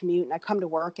of my commute, and I come to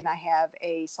work and I have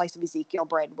a slice of Ezekiel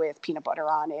bread with peanut butter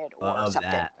on it or Love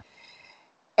something, that.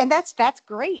 and that's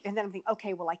great. And then I'm thinking,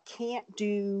 okay, well, I can't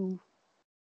do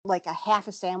like a half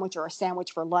a sandwich or a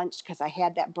sandwich for lunch because I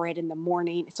had that bread in the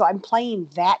morning. So I'm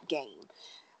playing that game.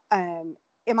 Am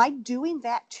I doing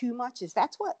that too much? Is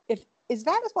that what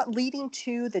leading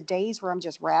to the days where I'm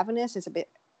just ravenous? Is a bit.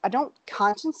 I don't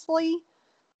consciously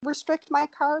restrict my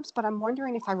carbs, but I'm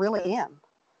wondering if I really am.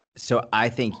 So I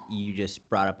think you just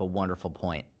brought up a wonderful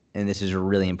point, and this is a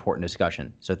really important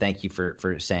discussion. So thank you for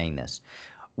saying this.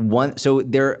 So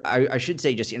I should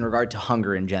say, just in regard to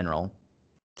hunger in general,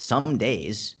 some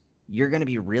days you're going to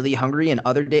be really hungry, and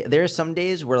other day there's some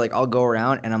days where like I'll go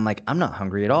around and I'm like, I'm not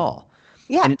hungry at all.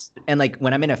 Yeah, And like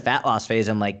when I'm in a fat loss phase,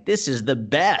 I'm like, this is the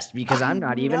best because I I'm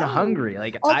not even know. hungry.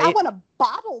 Like Like I want to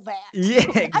bottle that. yeah,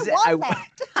 I want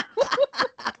exactly.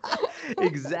 that.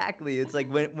 Exactly. It's like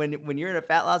when you're in a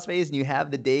fat loss phase and you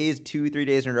have the days, 2, 3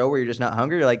 days in a row where you're just not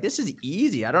hungry, you're like, this is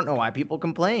easy. I don't know why people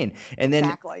complain.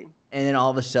 Exactly. And then all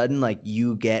of a sudden, like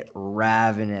you get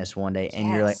ravenous one day, and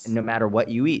you're like, Yes. no matter what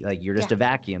you eat, like you're just Yeah. a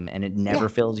vacuum, and it Yeah. never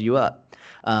fills you up.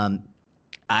 Um,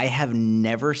 I have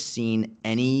never seen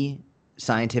any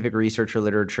scientific research or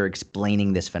literature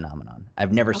explaining this phenomenon.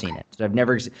 I've never seen Okay. it. So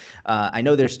I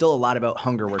know there's still a lot about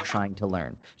hunger we're trying to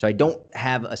learn. So I don't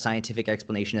have a scientific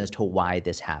explanation as to why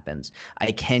this happens.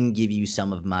 I can give you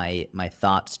some of my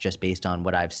thoughts just based on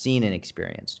what I've seen and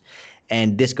experienced.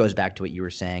 And this goes back to what you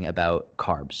were saying about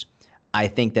carbs. I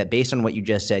think that based on what you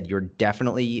just said, you're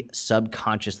definitely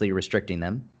subconsciously restricting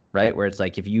them, right? Where it's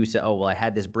like if you say, oh, well, I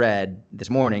had this bread this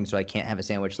morning, so I can't have a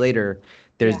sandwich later, Yeah.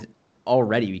 there's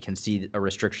already we can see a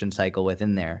restriction cycle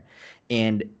within there.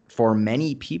 And for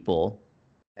many people,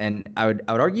 and I would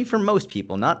argue for most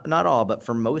people, not all, but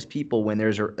for most people, when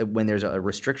there's a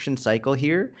restriction cycle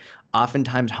here,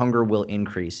 oftentimes hunger will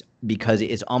increase because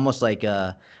it's almost like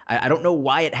I don't know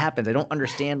why it happens. I don't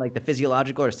understand like the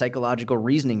physiological or psychological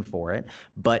reasoning for it,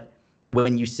 but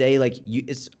when you say like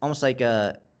it's almost like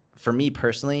for me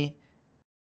personally,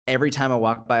 every time I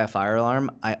walk by a fire alarm,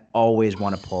 I always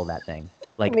want to pull that thing.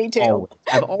 Like Me too. always.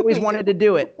 I've always Me wanted too. to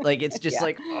do it. Like it's just Yeah.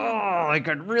 like, oh, like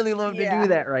I'd really love to do Yeah.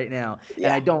 that right now. And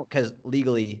I Yeah. don't because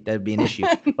legally that'd be an issue.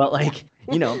 But like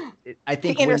you know, I The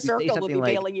think inner when you say circle will something be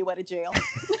like, bailing you out of jail.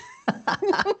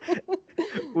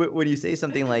 when you say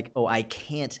something like, "Oh, I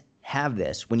can't have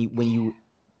this,"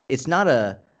 it's not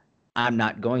a, "I'm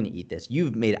not going to eat this."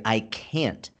 You've made, "I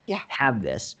can't Yeah. have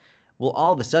this." Well,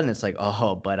 all of a sudden it's like,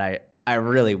 "Oh, but I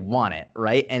really want it,"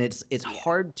 right? And it's Yeah.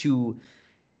 hard to,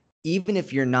 even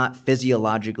if you're not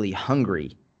physiologically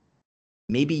hungry,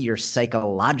 maybe you're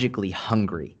psychologically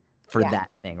hungry for Yeah.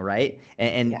 that thing, right?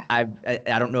 And Yeah. I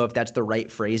don't know if that's the right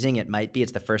phrasing. It might be.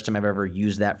 It's the first time I've ever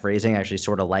used that phrasing. I actually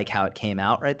sort of like how it came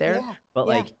out right there. Yeah. But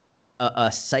Yeah. like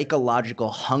a psychological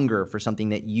hunger for something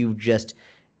that you've just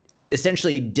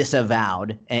essentially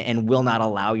disavowed and will not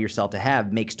allow yourself to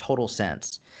have makes total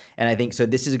sense. And I think so.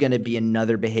 This is going to be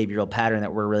another behavioral pattern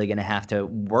that we're really going to have to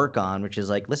work on, which is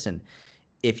like, listen,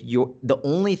 if you're the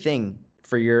only thing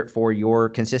for your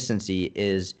consistency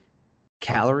is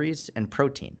calories and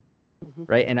protein, Hmm.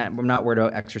 right? And I'm not worried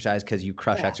about exercise because you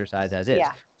crush Yeah. exercise as is.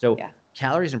 Yeah. So Yeah.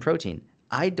 calories and protein,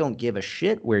 I don't give a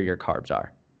shit where your carbs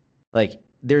are. Like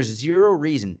there's zero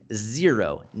reason,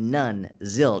 zero, none,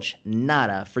 zilch,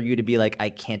 nada for you to be like, I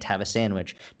can't have a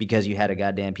sandwich because you had a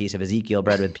goddamn piece of Ezekiel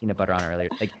bread with peanut butter on it earlier.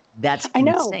 Like that's I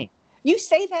know. insane. You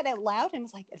say that out loud, and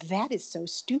it's like, that is so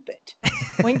stupid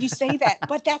when you say that.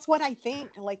 But that's what I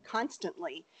think, like,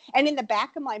 constantly. And in the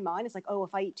back of my mind, it's like, oh,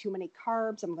 if I eat too many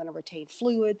carbs, I'm going to retain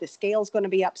fluid. The scale's going to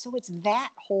be up. So it's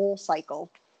that whole cycle.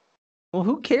 Well,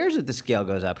 who cares if the scale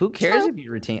goes up? Who cares True. if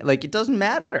you retain? Like it doesn't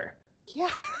matter.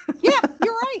 Yeah. Yeah.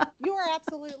 You're right. You are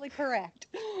absolutely correct.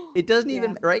 It doesn't Yeah.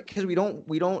 even, right, because we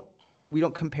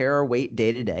don't compare our weight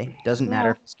day to day. It doesn't matter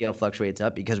No. if the scale fluctuates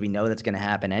up because we know that's going to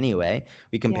happen anyway.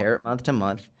 We Yeah. compare it month to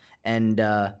month, and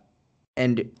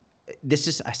this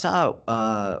is, I saw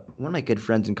one of my good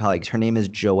friends and colleagues. Her name is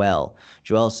Joelle.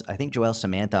 I think Joelle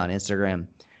Samantha on Instagram.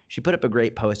 She put up a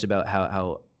great post about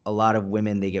how a lot of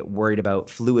women, they get worried about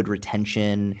fluid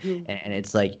retention, Mhm. and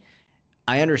it's like,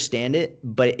 I understand it,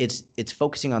 but it's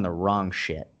focusing on the wrong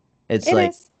shit. It's It like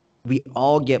is. we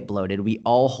all get bloated. We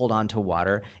all hold on to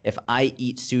water. If I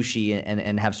eat sushi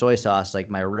and have soy sauce, like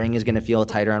my ring is gonna feel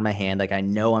tighter on my hand. Like I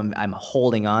know I'm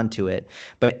holding on to it.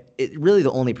 But really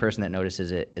the only person that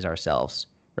notices it is ourselves.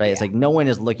 Right? It's Yeah. like no one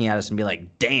is looking at us and be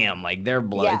like, damn, like they're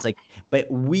blood. Yeah. It's like, but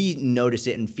we notice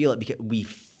it and feel it because we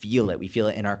feel it. We feel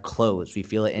it in our clothes. We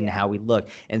feel it in Yeah. how we look.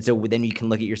 And so then you can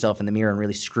look at yourself in the mirror and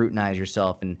really scrutinize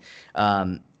yourself. And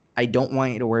I don't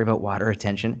want you to worry about water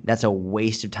retention. That's a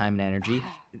waste of time and energy.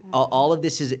 All of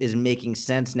this is making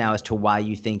sense now as to why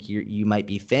you think you might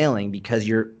be failing because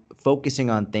you're focusing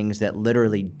on things that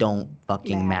literally don't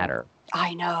fucking Matter. matter.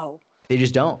 I know. They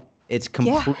just don't. It's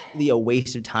Yeah. completely a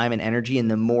waste of time and energy.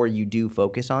 And the more you do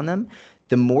focus on them,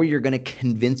 the more you're going to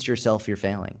convince yourself you're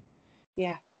failing.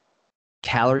 Yeah.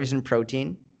 Calories and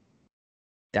protein,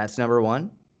 that's number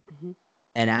one. Hmm.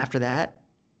 And after that,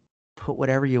 put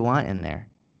whatever you want in there.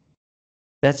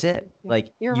 That's it. Yeah.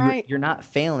 Like You're you're right. you're not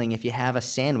failing if you have a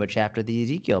sandwich after the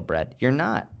Ezekiel bread. You're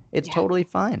not. It's Yeah. totally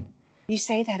fine. You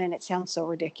say that and it sounds so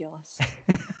ridiculous.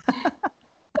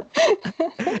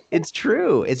 It's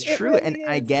true. It's It true. And really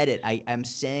I is. get it. I'm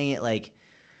saying it like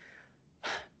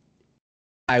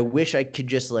I wish I could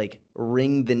just like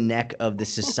wring the neck of the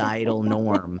societal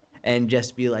norm and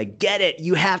just be like, get it.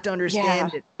 You have to Yeah.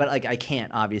 understand it. But like I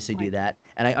can't obviously do Right. that.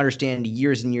 And I understand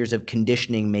years and years of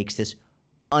conditioning makes this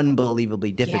unbelievably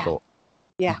Yeah. difficult.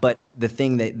 Yeah. But the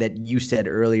thing that you said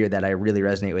earlier that I really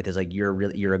resonate with is like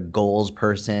you're a goals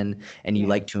person and you Yeah.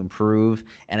 like to improve.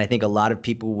 And I think a lot of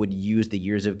people would use the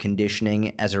years of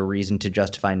conditioning as a reason to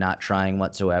justify not trying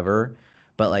whatsoever.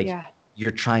 But like Yeah.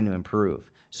 you're trying to improve.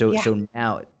 So Yeah. so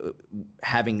now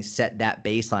having set that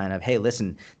baseline of, hey,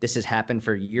 listen, this has happened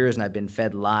for years and I've been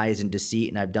fed lies and deceit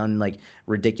and I've done like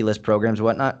ridiculous programs and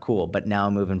whatnot, cool. But now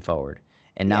I'm moving forward.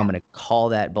 And now I'm Yeah. gonna call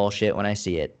that bullshit when I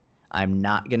see it. I'm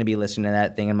not going to be listening to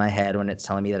that thing in my head when it's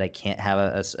telling me that I can't have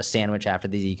a sandwich after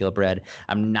the Ezekiel bread.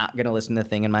 I'm not going to listen to the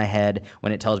thing in my head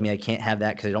when it tells me I can't have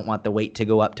that because I don't want the weight to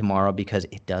go up tomorrow because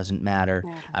it doesn't matter.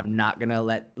 Yeah. I'm not going to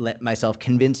let myself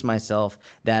convince myself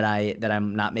that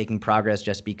I'm not making progress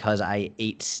just because I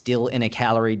ate still in a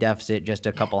calorie deficit, just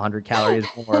a couple hundred calories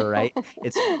more, right?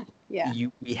 It's Yeah.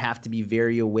 we have to be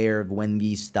very aware of when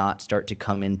these thoughts start to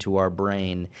come into our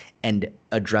brain and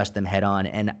address them head on.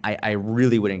 And I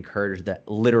really would encourage that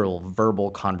literal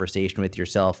verbal conversation with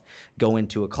yourself. Go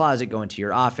into a closet, go into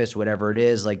your office, whatever it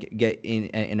is, like get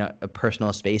in a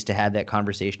personal space to have that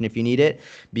conversation if you need it,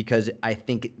 because I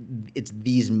think it's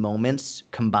these moments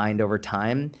combined over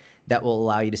time that will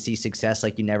allow you to see success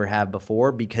like you never have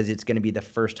before, because it's going to be the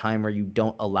first time where you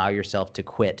don't allow yourself to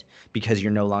quit because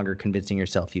you're no longer convincing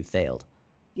yourself you failed.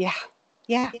 Yeah.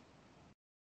 Yeah.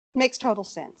 Makes total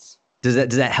sense. Does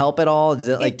that help at all? Does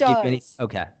that It like give you any? does.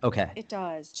 Okay, okay. It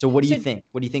does. So what do you So, think?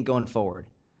 What do you think going forward?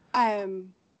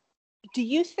 um, do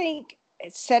you think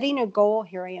setting a goal?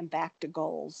 Here I am back to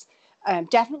goals.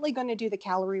 Definitely going to do the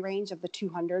calorie range of the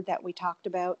 200 that we talked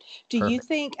about. Do you Perfect.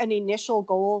 think an initial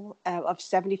goal of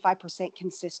 75%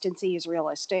 consistency is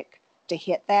realistic to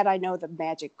hit that? I know the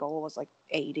magic goal was like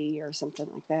 80 or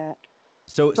something like that.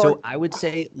 So Jordan. I would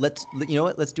say you know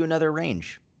what? Let's do another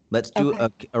range. Let's do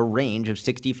Okay. a range of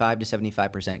 65 to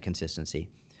 75% consistency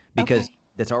because Okay.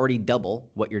 that's already double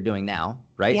what you're doing now,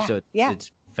 right? Yeah. So Yeah.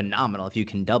 it's phenomenal if you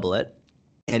can double it.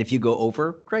 And if you go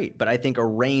over, great. But I think a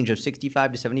range of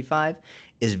 65 to 75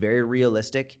 is very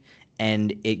realistic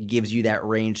and it gives you that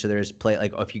range. So there's play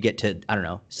like if you get to, I don't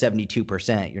know,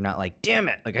 72%, you're not like, damn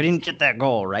it, like I didn't get that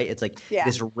goal, right? It's like Yeah.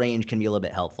 this range can be a little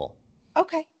bit helpful.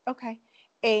 Okay. Okay.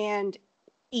 And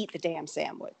eat the damn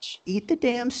sandwich. Eat the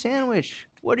damn sandwich.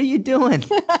 What are you doing?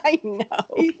 I know.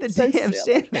 Eat the So damn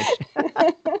silly.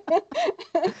 sandwich.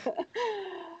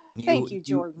 Thank You you, you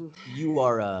Jordan. you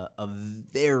are a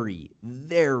very,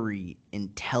 very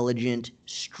intelligent,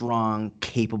 strong,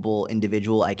 capable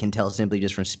individual. I can tell simply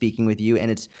just from speaking with you.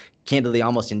 And it's candidly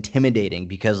almost intimidating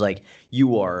because like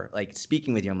you are like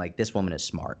speaking with you, I'm like, this woman is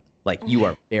smart. Like you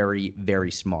are very,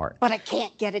 very smart. But I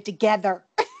can't get it together.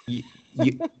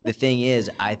 The thing is,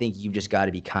 I think you've just got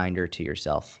to be kinder to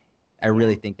yourself. I Yeah.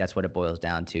 really think that's what it boils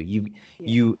down to. Yeah.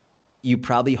 You you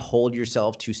probably hold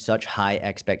yourself to such high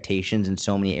expectations in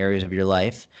so many areas of your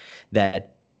life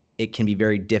that it can be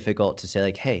very difficult to say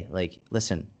like, hey, like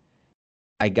listen,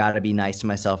 I got to be nice to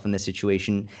myself in this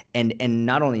situation, and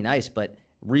not only nice but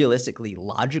realistically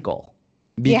logical,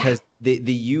 Yeah. because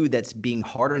the you that's being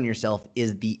hard on yourself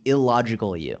is the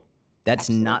illogical you.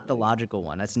 That's not the Absolutely. logical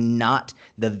one. That's not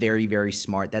the very, very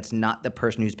smart. That's not the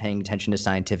person who's paying attention to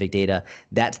scientific data.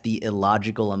 That's the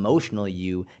illogical, emotional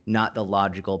you, not the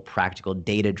logical, practical,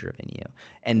 data driven you.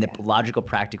 And the Yeah. logical,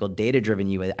 practical, data driven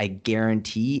you, I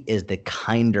guarantee, is the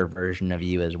kinder version of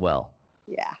you as well.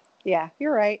 Yeah. Yeah.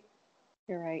 You're right.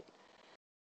 You're right.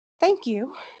 Thank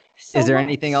you Is so there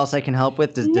anything much. else I can help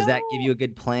with? Does that give you No, a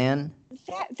good plan?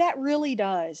 that really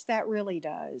does. That really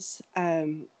does.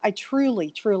 I truly,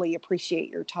 truly appreciate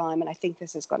your time, and I think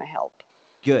this is going to help. I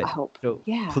Good. hope. So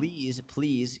Yeah, please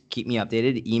keep me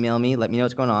updated. Email me. Let me know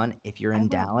what's going on. If you're I in will.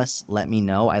 Dallas, let me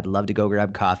know. I'd love to go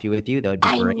grab coffee with you. That would be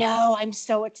I great. know. I'm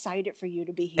so excited for you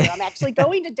to be here. I'm actually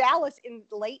going to Dallas in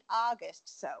late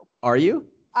August, so Are you?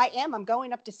 I am. I'm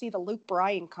going up to see the Luke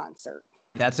Bryan concert.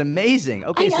 That's amazing. I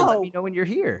Okay, so let me know. know when you're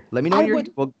here. Let me know I when you're here.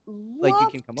 would Well, like you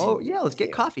love can come. Oh, to yeah, let's meet get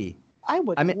you. coffee. I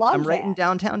would I'm love right in that.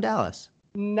 downtown Dallas.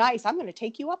 Nice. I'm going to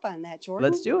take you up on that, Let's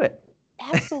Jordan. do it.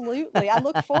 Absolutely. I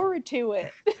look forward to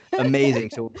it.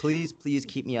 Amazing. So please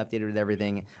keep me updated with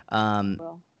everything.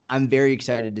 Well, I'm very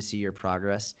excited to see your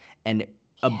progress. And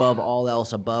above yeah. all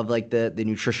else, above like the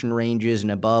nutrition ranges and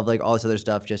above like all this other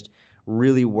stuff, just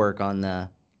really work on the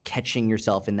catching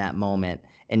yourself in that moment.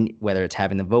 And whether it's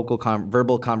having the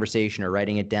verbal conversation or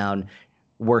writing it down,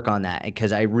 work on that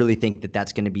because I really think that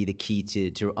that's going to be the key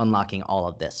to unlocking all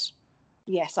of this.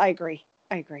 Yes, I agree.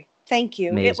 I agree. Thank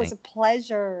you. It was Amazing. a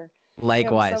pleasure. I'm so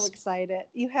Likewise. excited.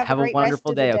 You have a Have a great rest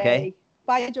wonderful of the day, okay? day.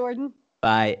 Bye, Jordan.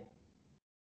 Bye.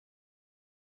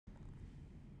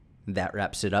 That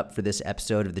wraps it up for this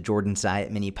episode of the Jordan Syatt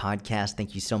Mini Podcast.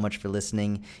 Thank you so much for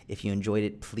listening. If you enjoyed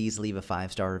it, please leave a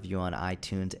 5-star review on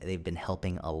iTunes. They've been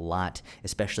helping a lot,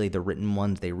 especially the written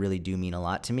ones. They really do mean a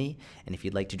lot to me. And if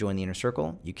you'd like to join the Inner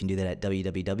Circle, you can do that at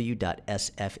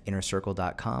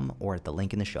www.sfinnercircle.com or at the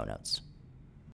link in the show notes.